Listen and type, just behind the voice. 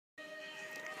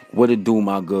What it do,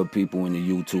 my good people in the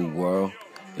YouTube world?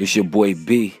 It's your boy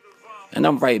B, and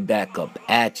I'm right back up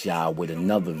at y'all with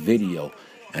another video.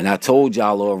 And I told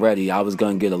y'all already I was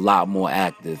gonna get a lot more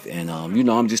active, and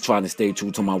I'm just trying to stay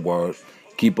true to my word,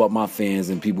 keep up my fans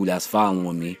and people that's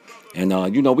following me, and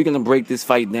we're gonna break this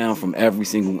fight down from every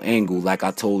single angle, like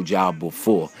I told y'all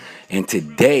before. And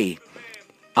today,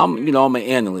 I'm an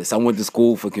analyst. I went to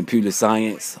school for computer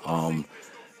science. I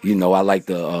like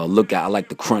to I like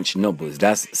to crunch numbers.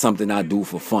 That's something I do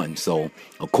for fun. So,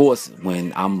 of course,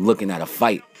 when I'm looking at a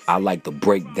fight, I like to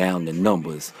break down the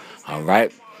numbers. All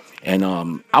right. And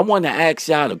I want to ask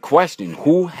y'all the question: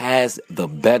 who has the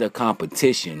better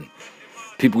competition?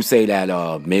 People say that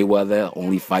Mayweather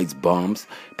only fights bums.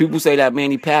 People say that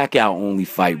Manny Pacquiao only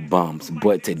fight bums.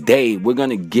 But today, we're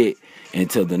going to get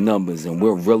into the numbers, and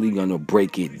we're really going to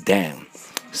break it down.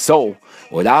 So,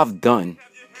 what I've done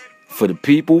for the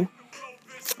people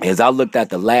is I looked at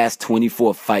the last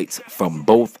 24 fights from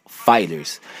both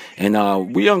fighters,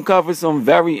 and we uncovered some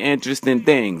very interesting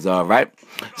things. All right,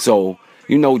 so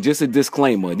just a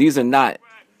disclaimer: these are not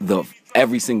the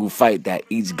every single fight that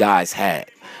each guy's had.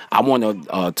 I want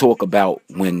to talk about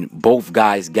when both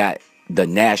guys got the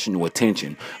national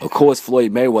attention. Of course,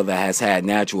 Floyd Mayweather has had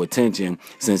national attention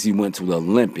since he went to the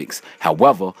Olympics.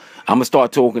 However, I'm gonna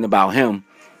start talking about him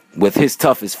with his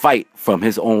toughest fight from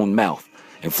his own mouth.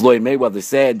 And Floyd Mayweather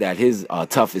said that his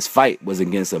toughest fight was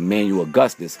against Emmanuel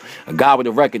Augustus, a guy with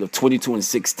a record of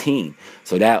 22-16.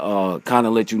 So that kind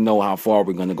of let you know how far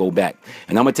we're going to go back.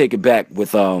 And I'm going to take it back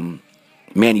with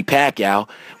Manny Pacquiao,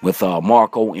 with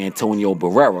Marco Antonio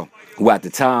Barrera, who at the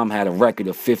time had a record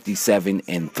of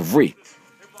 57-3.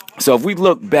 So if we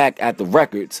look back at the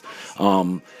records,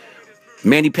 Manny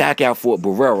Pacquiao fought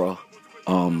Barrera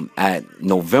at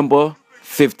November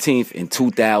 15th in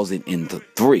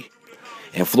 2003,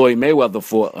 and Floyd Mayweather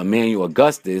fought Emmanuel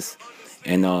Augustus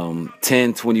in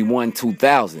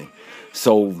 10/21/2000.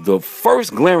 So the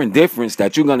first glaring difference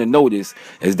that you're gonna notice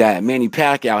is that Manny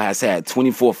Pacquiao has had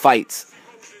 24 fights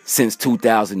since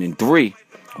 2003,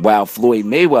 while Floyd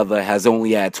Mayweather has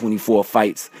only had 24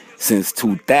 fights since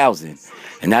 2000.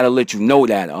 And that'll let you know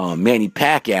that Manny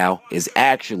Pacquiao is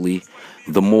actually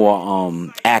the more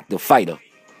active fighter.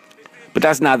 But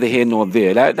that's neither here nor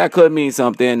there. That could mean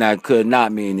something. That could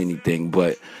not mean anything.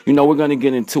 But, we're going to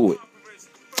get into it.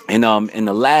 And in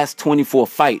the last 24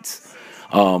 fights,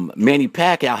 Manny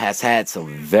Pacquiao has had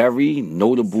some very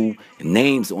notable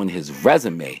names on his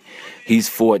resume. He's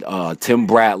fought Tim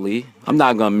Bradley. I'm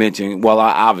not going to mention, well,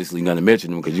 I obviously going to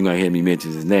mention him because you're going to hear me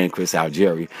mention his name, Chris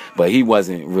Algieri. But he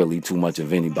wasn't really too much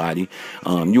of anybody.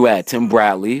 You had Tim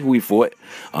Bradley, who he fought.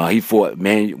 He fought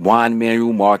Juan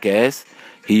Manuel Marquez.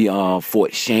 He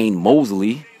fought Shane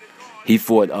Mosley. He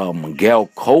fought Miguel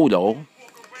Cotto.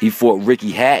 He fought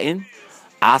Ricky Hatton,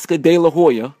 Oscar De La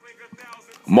Hoya,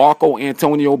 Marco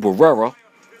Antonio Barrera,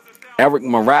 Eric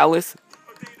Morales.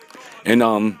 And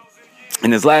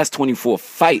in his last 24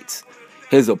 fights,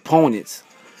 his opponents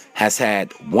has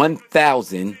had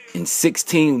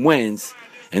 1,016 wins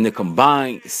and a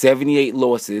combined 78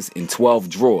 losses and 12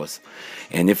 draws.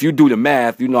 And if you do the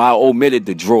math, I omitted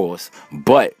the draws,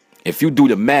 but if you do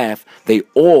the math, they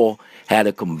all had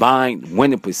a combined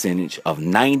winning percentage of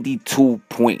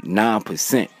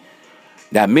 92.9%.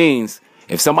 That means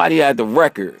if somebody had the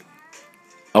record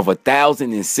of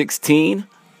 1,016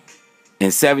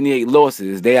 and 78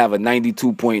 losses, they have a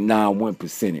 92.9 win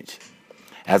percentage.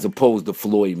 As opposed to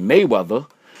Floyd Mayweather,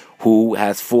 who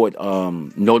has fought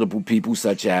notable people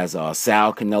such as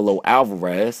Sal Canelo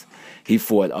Alvarez. He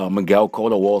fought Miguel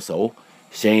Cotto also,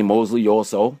 Shane Mosley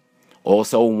also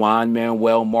Juan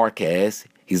Manuel Marquez.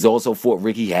 He's also fought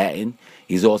Ricky Hatton.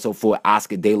 He's also fought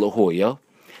Oscar De La Hoya.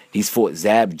 He's fought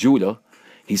Zab Judah.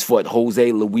 He's fought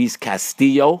Jose Luis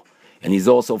Castillo. And he's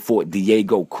also fought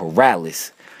Diego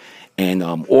Corrales. And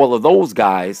all of those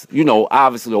guys,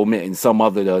 obviously omitting some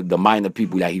other the minor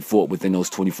people that he fought within those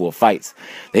 24 fights,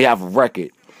 they have a record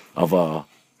of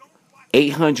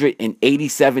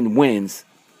 887 wins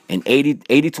and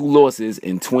 82 losses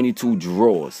and 22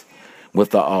 draws,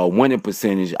 with a winning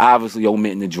percentage, obviously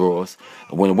omitting the draws,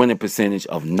 with a winning percentage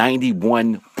of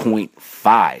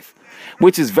 91.5,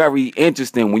 which is very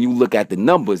interesting when you look at the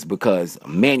numbers, because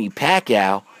Manny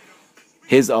Pacquiao,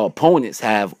 his opponents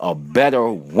have a better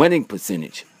winning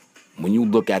percentage when you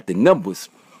look at the numbers.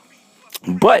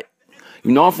 But,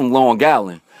 I'm from Long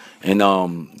Island, and,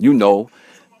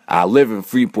 I live in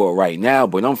Freeport right now,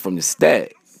 but I'm from the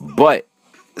state. But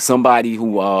somebody who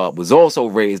was also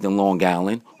raised in Long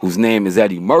Island, whose name is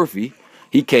Eddie Murphy,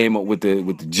 he came up with the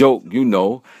joke, you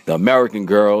know, the American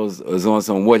girls is on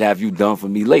some "What have you done for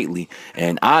me lately?"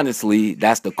 And honestly,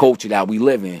 that's the culture that we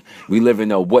live in. We live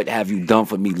in a "What have you done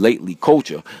for me lately"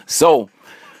 culture. So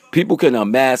people can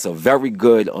amass a very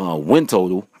good win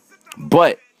total,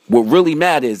 but what really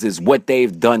matters is what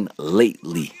they've done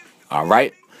lately. All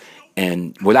right,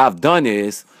 and what I've done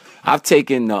is I've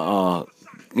taken the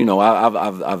you know,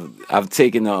 I've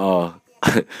taken the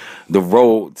the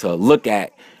road to look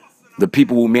at the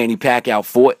people who Manny Pacquiao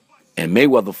fought and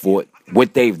Mayweather fought,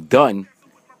 what they've done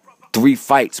 3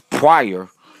 fights prior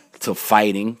to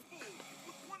fighting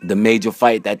the major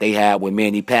fight that they had with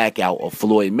Manny Pacquiao or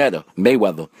Floyd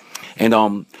Mayweather.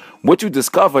 And what you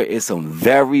discover is some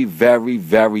very, very,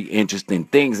 very interesting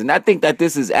things. And I think that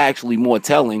this is actually more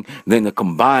telling than the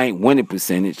combined winning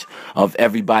percentage of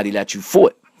everybody that you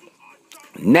fought.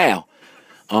 Now,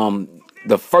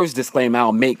 the first disclaimer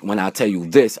I'll make when I tell you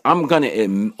this, I'm going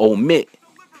to omit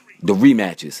the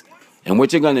rematches. And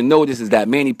what you're going to notice is that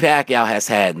Manny Pacquiao has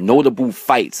had notable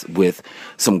fights with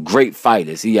some great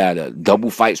fighters. He had a double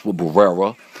fights with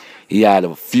Barrera. He had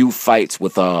a few fights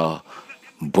with,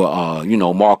 you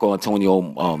know, Marco Antonio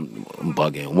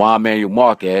Juan Manuel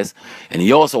Marquez. And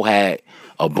he also had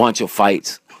a bunch of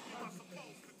fights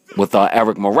with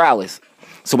Eric Morales.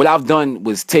 So what I've done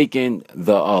was taken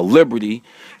the liberty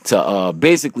to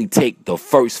basically take the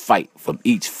first fight from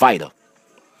each fighter.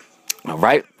 All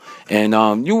right? And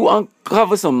you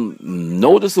uncover some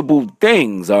noticeable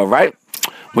things, all right?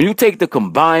 When you take the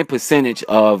combined percentage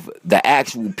of the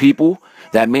actual people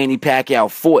that Manny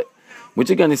Pacquiao fought, what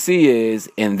you're going to see is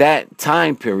in that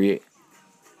time period,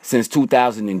 since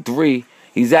 2003,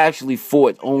 he's actually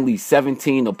fought only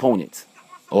 17 opponents,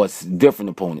 or different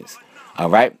opponents. All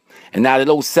right? And out of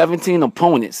those 17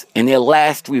 opponents, in their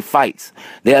last 3 fights,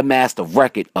 they amassed a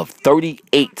record of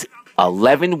 38,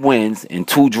 11 wins, and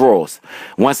 2 draws.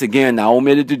 Once again, I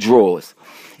omitted the draws.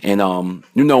 And,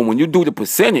 you know, when you do the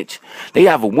percentage, they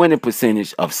have a winning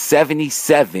percentage of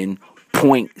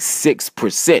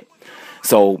 77.6%.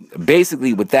 So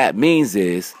basically what that means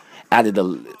is out of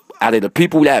the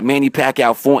people that Manny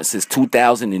Pacquiao fought since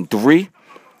 2003,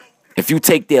 if you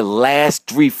take their last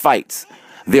 3 fights,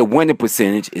 their winning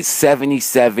percentage is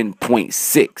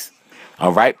 77.6.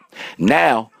 All right.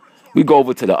 Now we go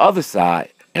over to the other side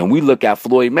and we look at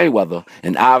Floyd Mayweather.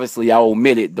 And obviously I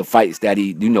omitted the fights that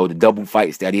he, you know, the double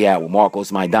fights that he had with Marcos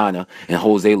Maidana and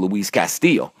Jose Luis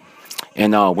Castillo.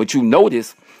 And what you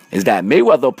notice is that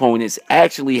Mayweather opponents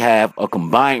actually have a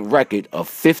combined record of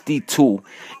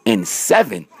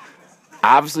 52-7.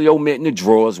 Obviously omitting the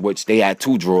draws, which they had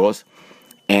 2 draws.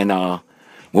 And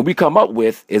what we come up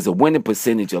with is a winning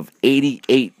percentage of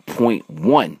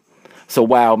 88.1. So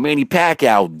while Manny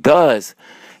Pacquiao does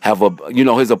have a, you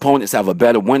know, his opponents have a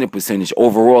better winning percentage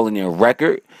overall in their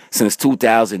record since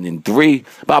 2003,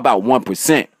 by about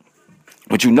 1%.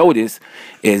 What you notice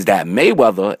is that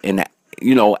Mayweather, and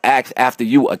you know, after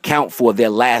you account for their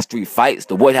last 3 fights,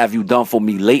 the "What have you done for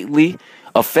me lately"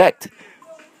 effect,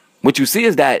 what you see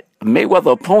is that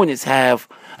Mayweather opponents have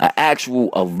an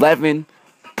actual 11%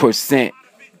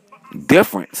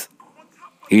 difference.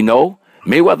 You know,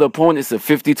 Mayweather opponents are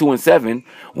 52-7,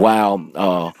 while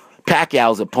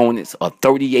Pacquiao's opponents are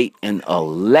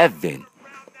 38-11.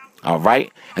 All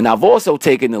right, and I've also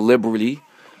taken the liberty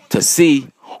to see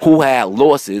who had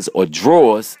losses or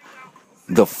draws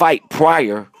the fight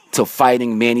prior to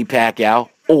fighting Manny Pacquiao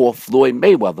or Floyd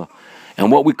Mayweather,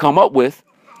 and what we come up with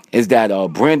is that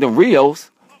Brandon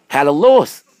Rios had a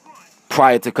loss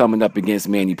prior to coming up against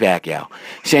Manny Pacquiao.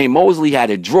 Shane Mosley had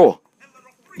a draw.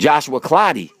 Joshua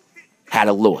Clottey had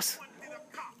a loss.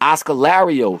 Oscar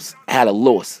Larios had a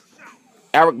loss.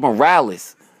 Eric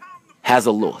Morales has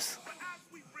a loss.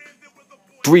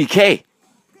 3K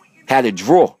had a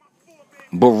draw.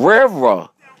 Barrera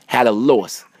had a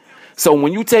loss. So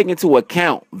when you take into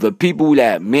account the people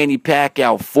that Manny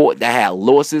Pacquiao fought that had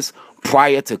losses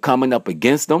prior to coming up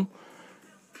against them,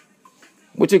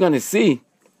 what you're going to see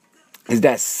is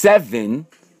that 7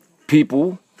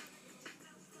 people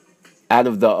out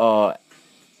of the,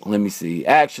 let me see,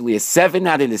 actually, 7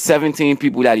 out of the 17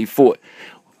 people that he fought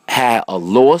had a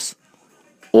loss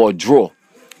or a draw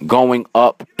going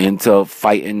up into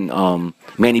fighting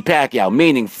Manny Pacquiao,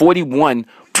 meaning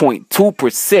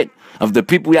 41.2% of the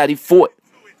people that he fought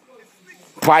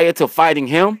prior to fighting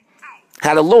him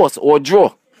had a loss or a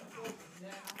draw.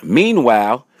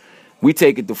 Meanwhile, we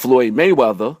take it to Floyd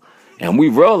Mayweather, and we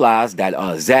realize that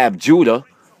Zab Judah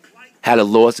had a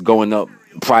loss going up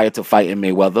prior to fighting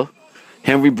Mayweather.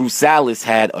 Henry Brusalis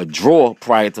had a draw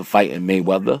prior to fighting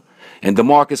Mayweather. And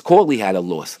DeMarcus Corley had a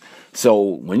loss. So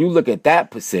when you look at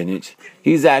that percentage,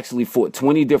 he's actually fought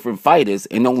 20 different fighters,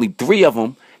 and only 3 of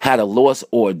them had a loss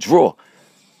or a draw.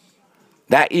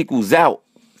 That equals out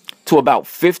to about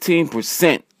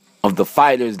 15% of the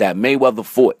fighters that Mayweather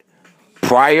fought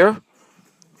prior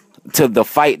to the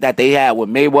fight that they had with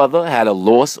Mayweather had a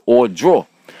loss or a draw.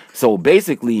 So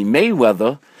basically,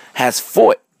 Mayweather has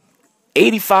fought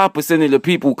 85% of the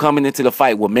people coming into the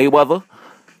fight with Mayweather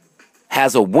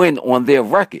has a win on their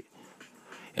record.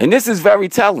 And this is very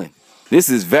telling. This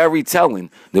is very telling.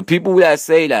 The people that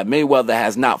say that Mayweather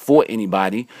has not fought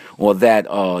anybody, or that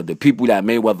the people that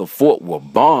Mayweather fought were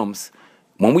bums,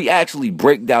 when we actually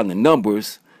break down the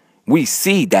numbers, we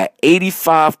see that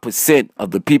 85%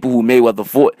 of the people who Mayweather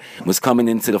fought was coming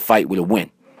into the fight with a win,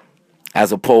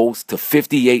 as opposed to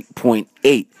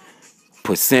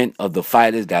 58.8% of the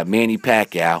fighters that Manny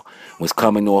Pacquiao was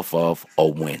coming off of a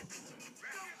win.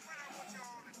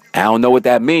 I don't know what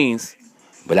that means,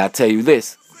 but I'll tell you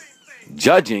this.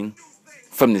 Judging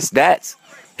from the stats,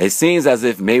 it seems as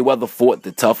if Mayweather fought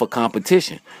the tougher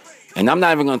competition. And I'm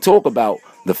not even going to talk about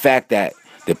the fact that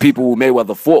the people who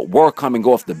Mayweather fought were coming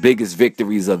off the biggest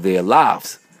victories of their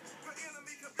lives.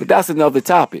 But that's another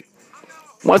topic.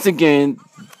 Once again,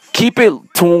 keep it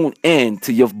tuned in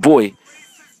to your boy,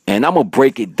 and I'm going to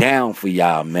break it down for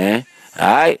y'all, man.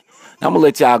 All right? I'm going to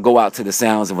let y'all go out to the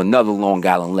sounds of another Long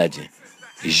Island legend.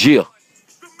 Yeah.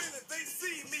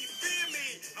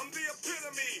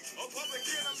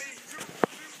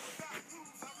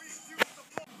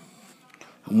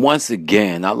 Once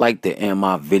again, I like to end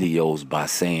my videos by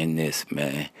saying this,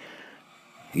 man.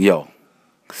 Yo,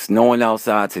 snowing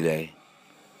outside today.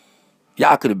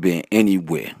 Y'all could have been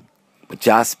anywhere, but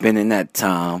y'all spending that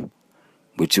time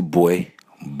with your boy,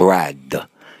 Brad.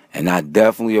 And I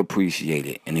definitely appreciate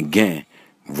it. And again,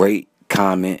 rate,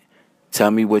 comment,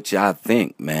 tell me what y'all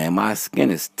think, man. My skin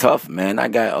is tough, man. I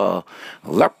got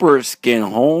leopard skin,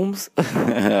 Holmes.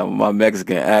 My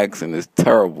Mexican accent is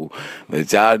terrible,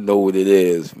 but y'all know what it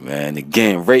is, man.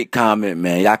 Again, rate, comment,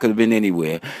 man. Y'all could have been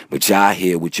anywhere, but y'all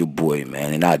here with your boy,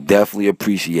 man. And I definitely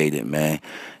appreciate it, man.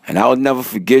 And I will never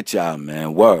forget y'all,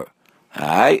 man. Word. All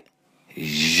right?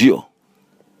 Yeah.